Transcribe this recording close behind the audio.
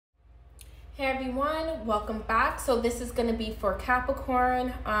Hey everyone, welcome back. So this is going to be for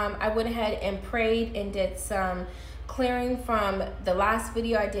Capricorn. I went ahead and prayed and did some clearing from the last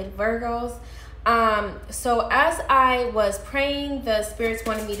video I did Virgos. So as I was praying, the spirits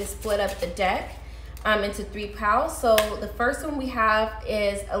wanted me to split up the deck into 3 piles. So the first one we have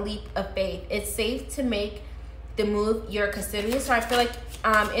is a leap of faith. It's safe to make the move you're considering. So I feel like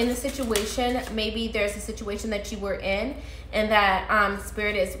in the situation, maybe there's a situation that you were in and that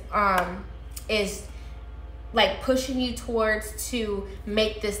spirit is like pushing you towards to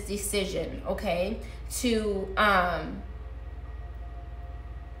make this decision, okay, to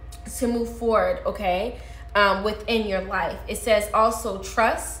move forward, okay, within your life. It says also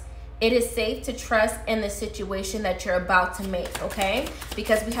trust. It is safe to trust in the situation that you're about to make, okay,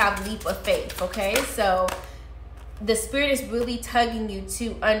 because we have leap of faith, okay. So the spirit is really tugging you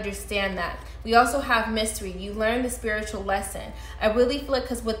to understand that. We also have mystery. You learn the spiritual lesson. I really feel like,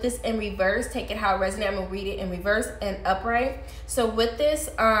 because with this in reverse, take it how it resonates. I'm going to read it in reverse and upright. So with this,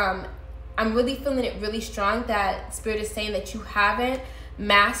 I'm really feeling it really strong that spirit is saying that you haven't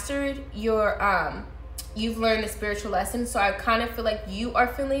mastered your, you've learned the spiritual lesson. So I kind of feel like you are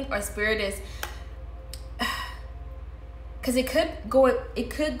feeling, or spirit is, because it could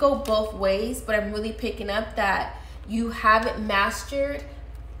go both ways, but I'm really picking up that you haven't mastered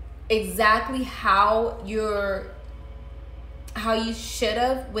exactly how you should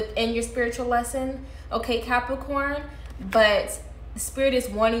have within your spiritual lesson, okay, Capricorn. But the spirit is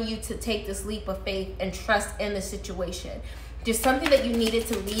wanting you to take this leap of faith and trust in the situation. There's something that you needed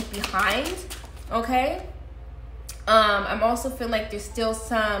to leave behind, okay. I'm also feeling like there's still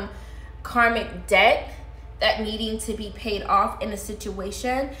some karmic debt that needing to be paid off in a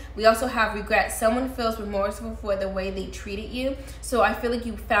situation. We also have regret. Someone feels remorseful for the way they treated you. So I feel like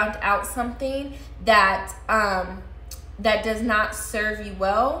you found out something that that does not serve you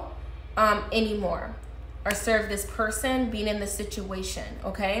well anymore, or serve this person being in the situation,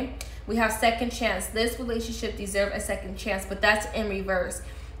 okay? We have second chance. This relationship deserves a second chance, but that's in reverse.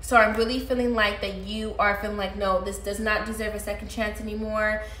 So I'm really feeling like that you are feeling like, no, this does not deserve a second chance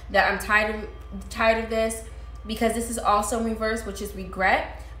anymore, that I'm tired of this, because this is also in reverse, which is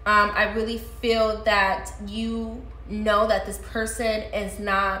regret. I really feel that you know that this person is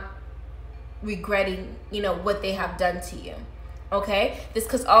not regretting, you know, what they have done to you, okay? This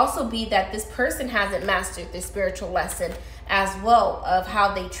could also be that this person hasn't mastered the spiritual lesson as well of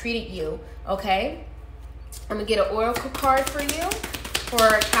how they treated you, okay? I'm gonna get an oracle card for you. For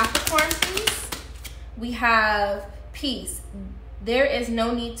Capricorn, please. We have peace. There is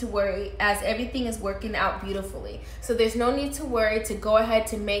no need to worry, as everything is working out beautifully. So there's no need to worry, to go ahead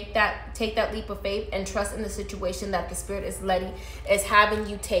to take that leap of faith and trust in the situation that the spirit is having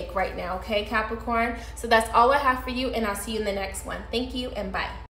you take right now, okay, Capricorn? So that's all I have for you, and I'll see you in the next one. Thank you and bye.